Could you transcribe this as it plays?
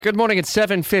Good morning. It's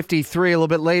 7:53. A little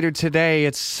bit later today.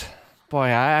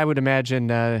 I would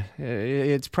imagine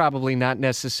it's probably not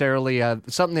necessarily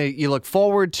something that you look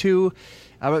forward to.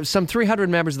 Some 300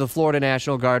 members of the Florida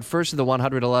National Guard, 1st of the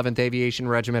 111th Aviation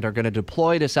Regiment, are going to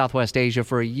deploy to Southwest Asia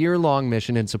for a year-long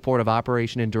mission in support of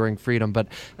Operation Enduring Freedom. But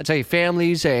I tell you,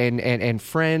 families and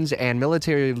friends and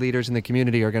military leaders in the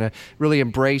community are going to really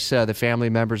embrace the family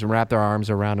members and wrap their arms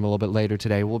around them a little bit later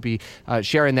today. We'll be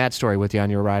sharing that story with you on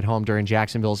your ride home during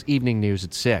Jacksonville's Evening News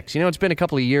at 6. You know, it's been a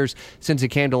couple of years since it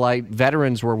came to light.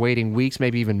 Veterans were waiting weeks,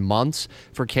 maybe even months,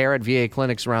 for care at VA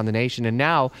clinics around the nation. And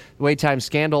now, the wait time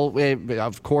scandal,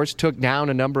 of course, took down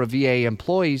a number of VA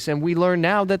employees, and we learn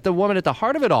now that the woman at the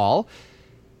heart of it all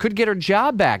could get her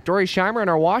job back. Dory Scheimer in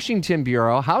our Washington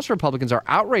bureau. House Republicans are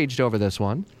outraged over this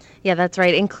one. Yeah, that's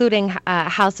right, including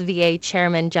House VA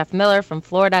Chairman Jeff Miller from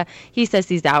Florida. He says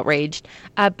he's outraged.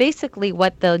 Basically,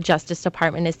 what the Justice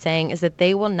Department is saying is that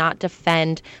they will not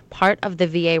defend part of the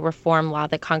VA reform law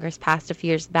that Congress passed a few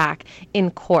years back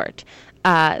in court.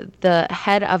 The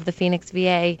head of the Phoenix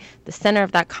VA, the center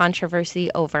of that controversy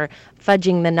over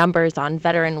fudging the numbers on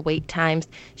veteran wait times,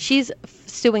 she's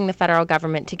suing the federal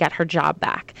government to get her job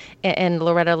back. And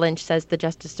Loretta Lynch says the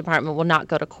Justice Department will not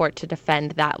go to court to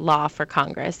defend that law for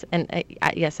Congress. And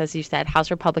yes, as you said,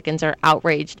 House Republicans are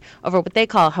outraged over what they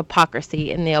call hypocrisy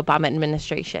in the Obama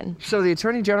administration. So the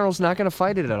Attorney General's not going to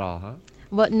fight it at all, huh?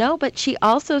 Well, no, but she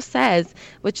also says,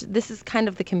 which this is kind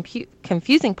of the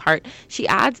confusing part, she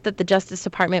adds that the Justice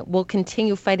Department will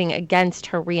continue fighting against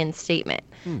her reinstatement.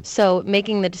 So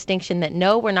making the distinction that,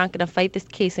 no, we're not going to fight this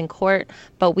case in court,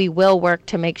 but we will work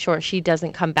to make sure she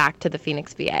doesn't come back to the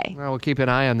Phoenix VA. Well, we'll keep an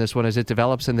eye on this one as it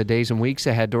develops in the days and weeks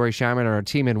ahead. Dory Scheimer and our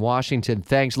team in Washington,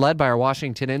 thanks, led by our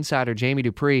Washington insider, Jamie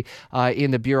Dupree, in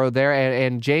the bureau there.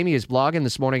 And Jamie is blogging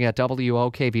this morning at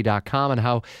WOKV.com on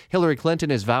how Hillary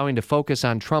Clinton is vowing to focus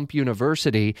on Trump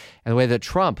University and the way that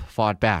Trump fought back